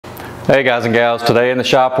Hey guys and gals, today in the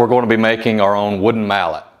shop we're going to be making our own wooden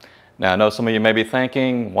mallet. Now I know some of you may be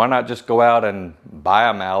thinking, why not just go out and buy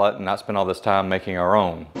a mallet and not spend all this time making our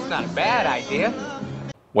own? It's not a bad idea.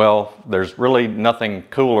 Well, there's really nothing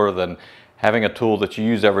cooler than having a tool that you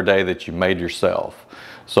use every day that you made yourself.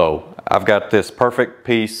 So I've got this perfect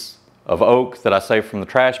piece of oak that I saved from the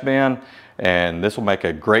trash bin, and this will make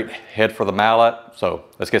a great head for the mallet. So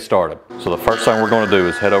let's get started. So the first thing we're going to do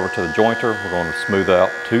is head over to the jointer. We're going to smooth out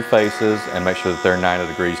two faces and make sure that they're 90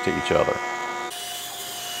 degrees to each other.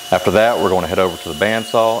 After that, we're going to head over to the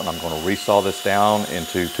bandsaw, and I'm going to resaw this down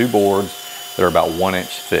into two boards that are about 1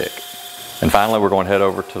 inch thick. And finally, we're going to head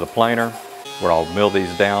over to the planer, where I'll mill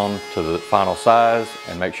these down to the final size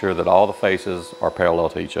and make sure that all the faces are parallel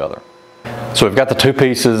to each other. So we've got the two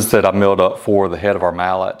pieces that I milled up for the head of our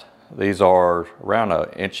mallet. These are around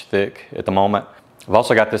 1 inch thick at the moment. I've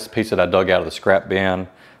also got this piece that I dug out of the scrap bin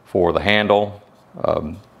for the handle.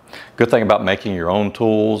 Good thing about making your own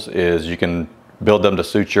tools is you can build them to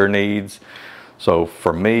suit your needs. So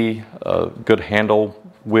for me, a good handle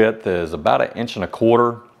width is about 1.25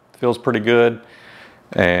 inches. Feels pretty good.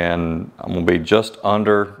 And I'm gonna be just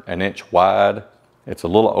under 1 inch wide. It's a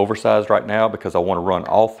little oversized right now because I want to run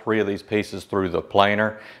all three of these pieces through the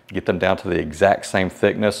planer, get them down to the exact same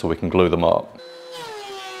thickness so we can glue them up.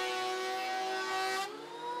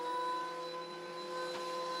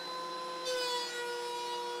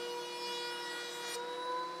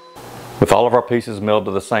 With all of our pieces milled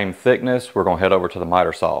to the same thickness, we're going to head over to the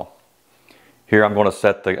miter saw. Here I'm going to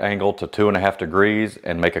set the angle to 2.5 degrees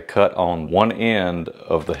and make a cut on one end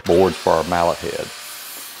of the boards for our mallet head.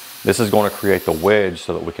 This is going to create the wedge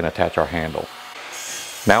so that we can attach our handle.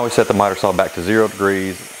 Now we set the miter saw back to 0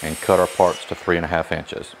 degrees and cut our parts to 3.5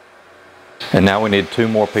 inches. And now we need two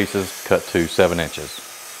more pieces cut to 7 inches.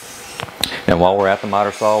 And while we're at the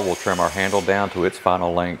miter saw, we'll trim our handle down to its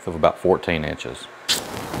final length of about 14 inches.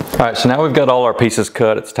 All right, so now we've got all our pieces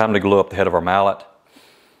cut. It's time to glue up the head of our mallet.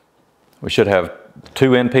 We should have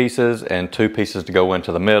two end pieces and two pieces to go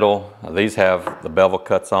into the middle. Now, these have the bevel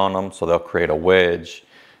cuts on them, so they'll create a wedge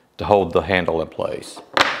to hold the handle in place.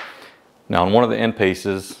 Now on one of the end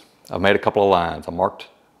pieces, I've made a couple of lines. I marked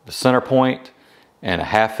the center point and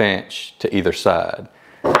 1/2 inch to either side.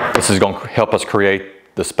 This is going to help us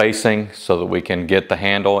create the spacing so that we can get the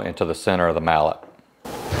handle into the center of the mallet.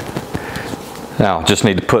 Now just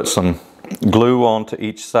need to put some glue onto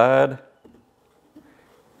each side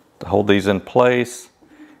to hold these in place.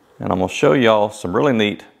 And I'm going to show y'all some really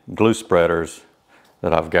neat glue spreaders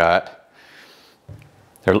that I've got.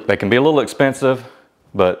 They can be a little expensive,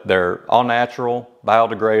 but they're all natural,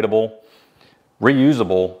 biodegradable,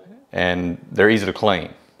 reusable, and they're easy to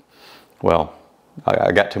clean. Well,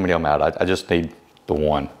 I got too many of them out. I just need the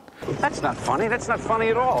one. That's not funny. That's not funny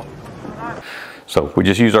at all. So we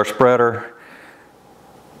just use our spreader,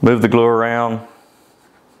 move the glue around,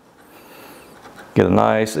 get a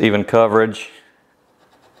nice even coverage.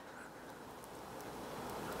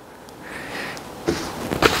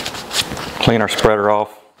 Clean our spreader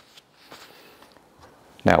off.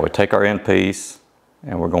 Now we take our end piece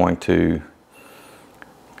and we're going to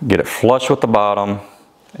get it flush with the bottom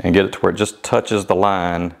and get it to where it just touches the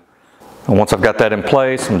line. And once I've got that in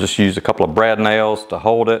place, I'm just use a couple of brad nails to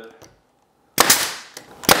hold it.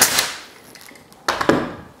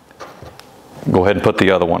 Go ahead and put the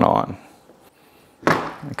other one on.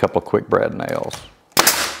 A couple of quick brad nails.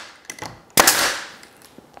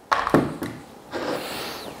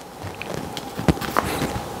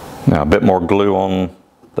 Now a bit more glue on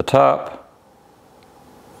the top.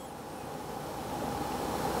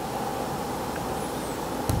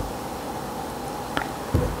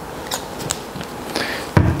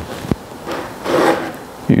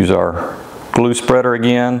 Use our glue spreader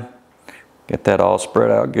again. Get that all spread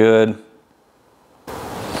out good.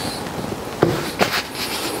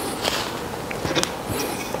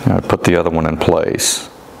 Now put the other one in place.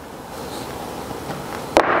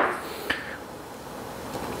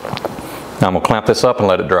 Now I'm going to clamp this up and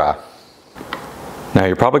let it dry. Now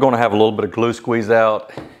you're probably going to have a little bit of glue squeeze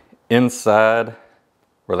out inside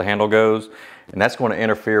where the handle goes, and that's going to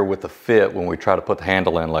interfere with the fit when we try to put the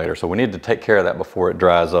handle in later. So we need to take care of that before it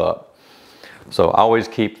dries up. So I always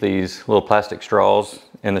keep these little plastic straws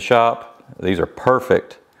in the shop. These are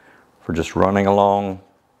perfect for just running along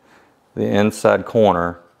the inside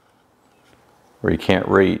corner where you can't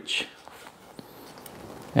reach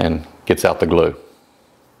and gets out the glue.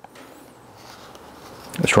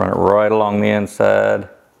 Just run it right along the inside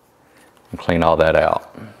and clean all that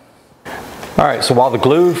out. All right, so while the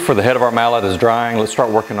glue for the head of our mallet is drying, let's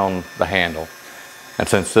start working on the handle. And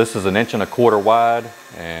since this is 1.25 inches wide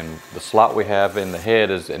and the slot we have in the head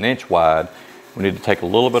is 1 inch wide, we need to take a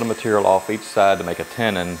little bit of material off each side to make a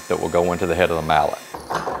tenon that will go into the head of the mallet.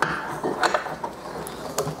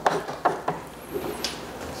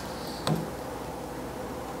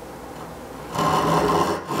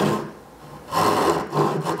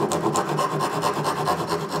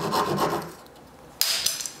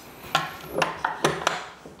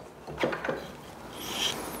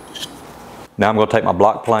 Now I'm going to take my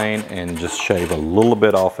block plane and just shave a little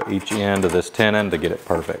bit off of each end of this tenon to get it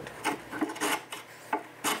perfect.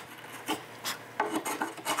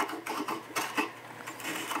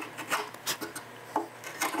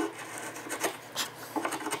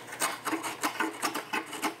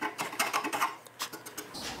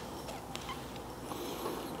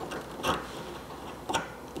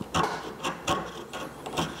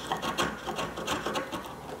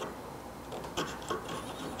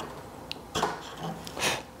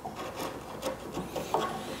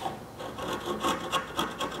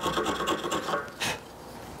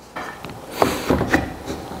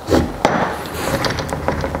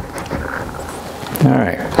 All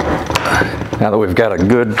right, now that we've got a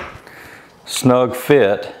good snug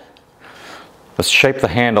fit, let's shape the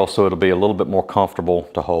handle so it'll be a little bit more comfortable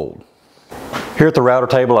to hold. Here at the router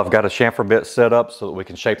table, I've got a chamfer bit set up so that we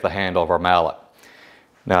can shape the handle of our mallet.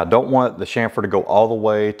 Now I don't want the chamfer to go all the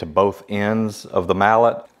way to both ends of the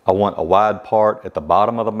mallet. I want a wide part at the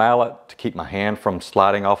bottom of the mallet to keep my hand from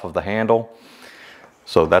sliding off of the handle.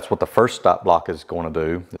 So that's what the first stop block is going to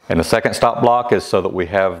do. And the second stop block is so that we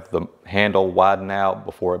have the handle widen out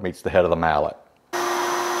before it meets the head of the mallet.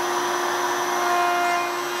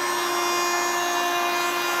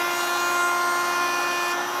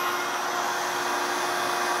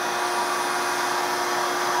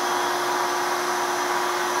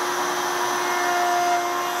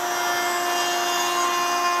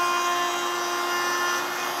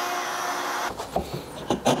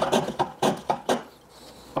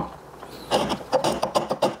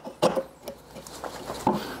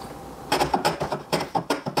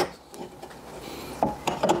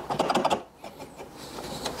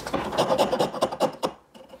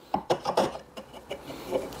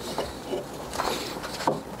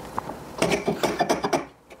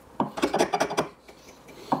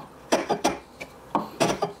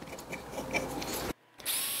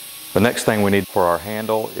 The next thing we need for our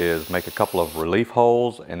handle is make a couple of relief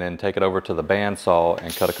holes and then take it over to the bandsaw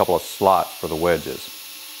and cut a couple of slots for the wedges.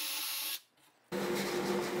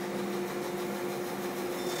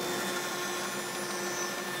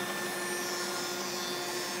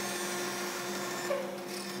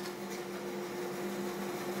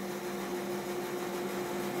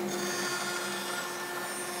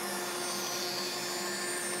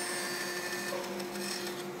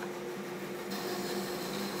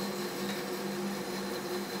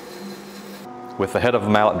 With the head of the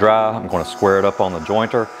mallet dry, I'm going to square it up on the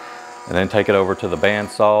jointer and then take it over to the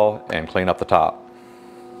bandsaw and clean up the top.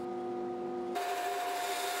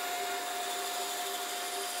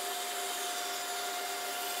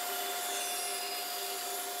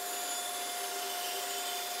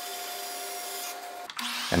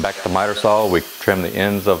 And back at the miter saw, we trim the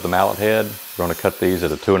ends of the mallet head. We're going to cut these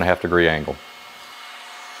at a 2.5 degree angle.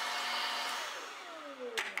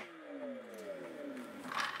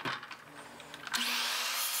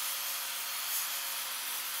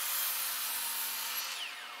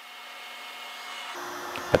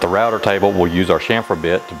 At the router table, we'll use our chamfer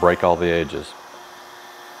bit to break all the edges.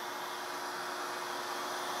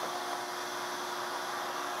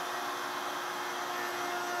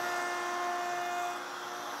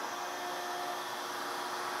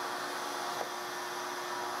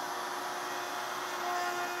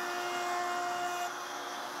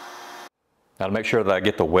 Now to make sure that I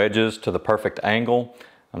get the wedges to the perfect angle,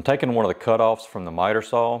 I'm taking one of the cutoffs from the miter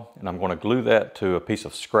saw and I'm going to glue that to a piece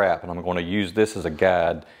of scrap, and I'm going to use this as a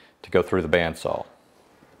guide to go through the bandsaw.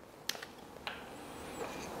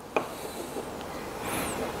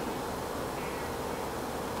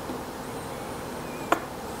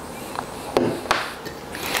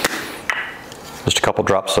 Just a couple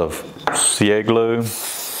drops of CA glue,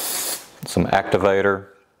 some activator,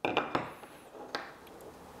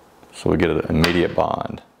 so we get an immediate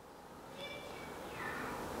bond.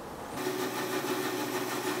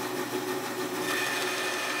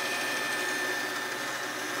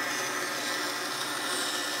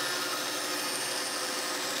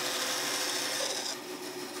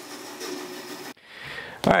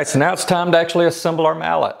 All right, so now it's time to actually assemble our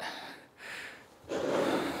mallet.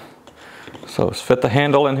 So let's fit the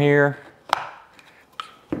handle in here.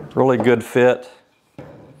 Really good fit.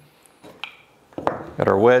 Got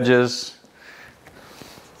our wedges.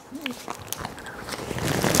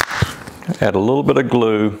 Add a little bit of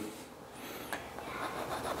glue.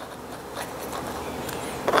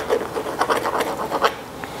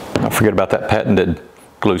 Don't forget about that patented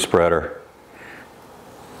glue spreader.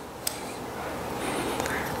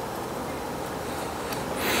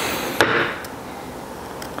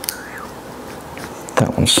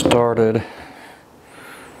 That one started.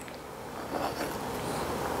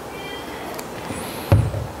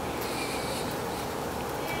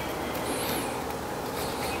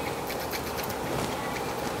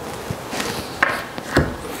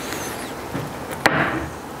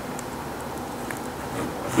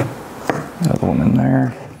 Another one in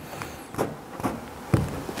there.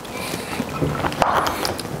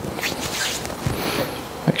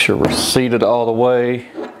 Make sure we're seated all the way.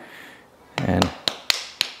 And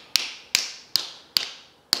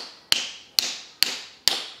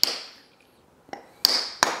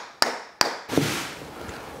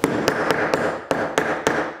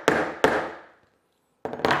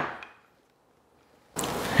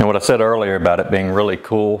what I said earlier about it being really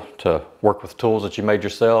cool to work with tools that you made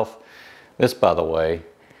yourself, this, by the way,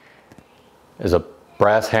 is a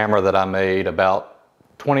brass hammer that I made about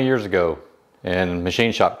 20 years ago in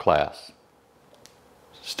machine shop class.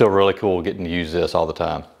 Still really cool getting to use this all the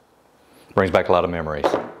time. Brings back a lot of memories.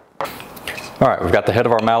 All right, we've got the head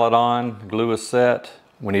of our mallet on, glue is set.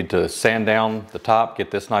 We need to sand down the top, get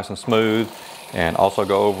this nice and smooth, and also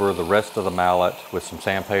go over the rest of the mallet with some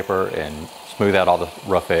sandpaper and smooth out all the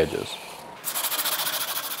rough edges.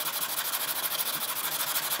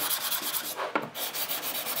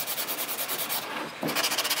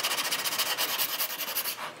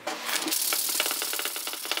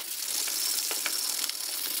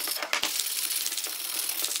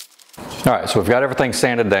 All right, so we've got everything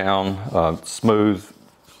sanded down, smooth,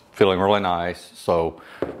 feeling really nice. So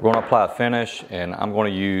we're going to apply a finish, and I'm going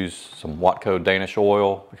to use some Watco Danish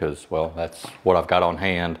oil because, well, that's what I've got on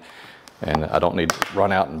hand, and I don't need to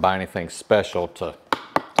run out and buy anything special to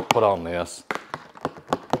put on this.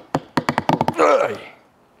 All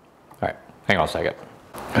right, hang on a second.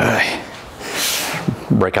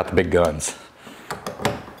 Break out the big guns.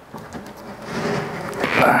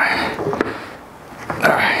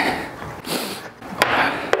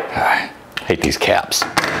 Hate these caps.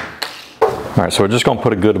 All right, so we're just gonna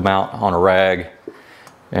put a good amount on a rag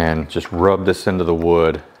and just rub this into the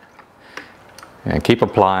wood. And keep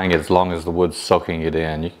applying it as long as the wood's soaking it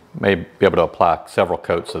in. You may be able to apply several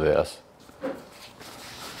coats of this.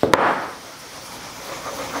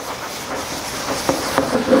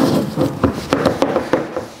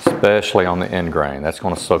 Especially on the end grain. That's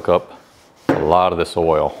gonna soak up a lot of this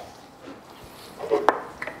oil.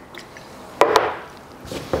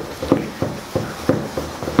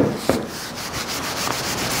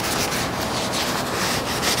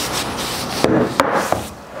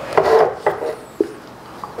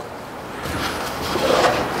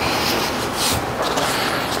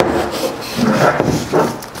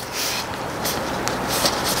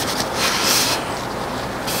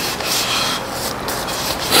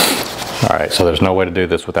 All right, so there's no way to do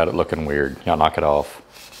this without it looking weird. Y'all knock it off.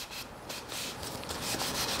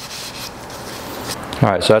 All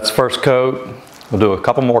right, so that's the first coat. We'll do a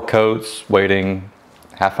couple more coats, waiting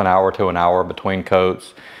half an hour to an hour between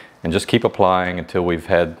coats, and just keep applying until we've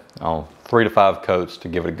had 3 to 5 coats to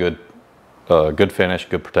give it a good finish,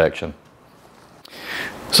 good protection.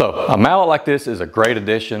 So a mallet like this is a great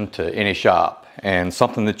addition to any shop and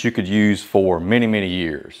something that you could use for many, many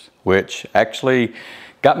years, which actually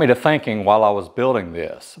got me to thinking while I was building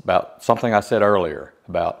this about something I said earlier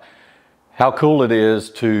about how cool it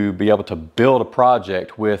is to be able to build a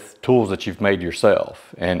project with tools that you've made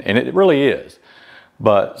yourself. And it really is.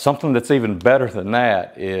 But something that's even better than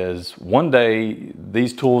that is one day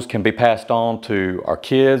these tools can be passed on to our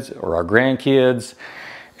kids or our grandkids,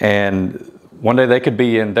 and one day they could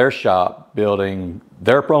be in their shop building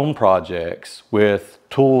their own projects with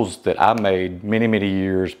tools that I made many, many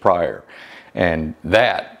years prior. And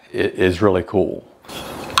that is really cool.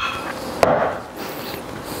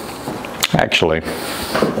 Actually,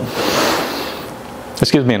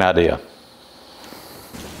 this gives me an idea.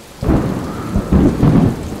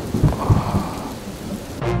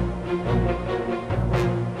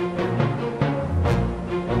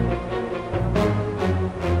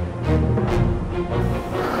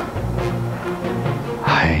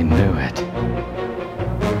 I knew it.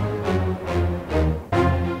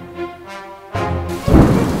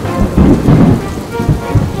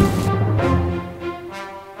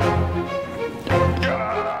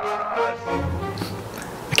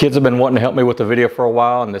 Kids have been wanting to help me with the video for a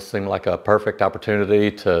while, and this seemed like a perfect opportunity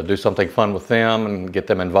to do something fun with them and get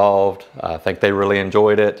them involved. I think they really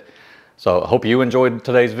enjoyed it. So I hope you enjoyed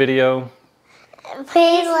today's video.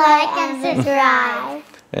 Please like and subscribe.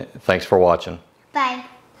 Thanks for watching. Bye.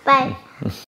 Bye.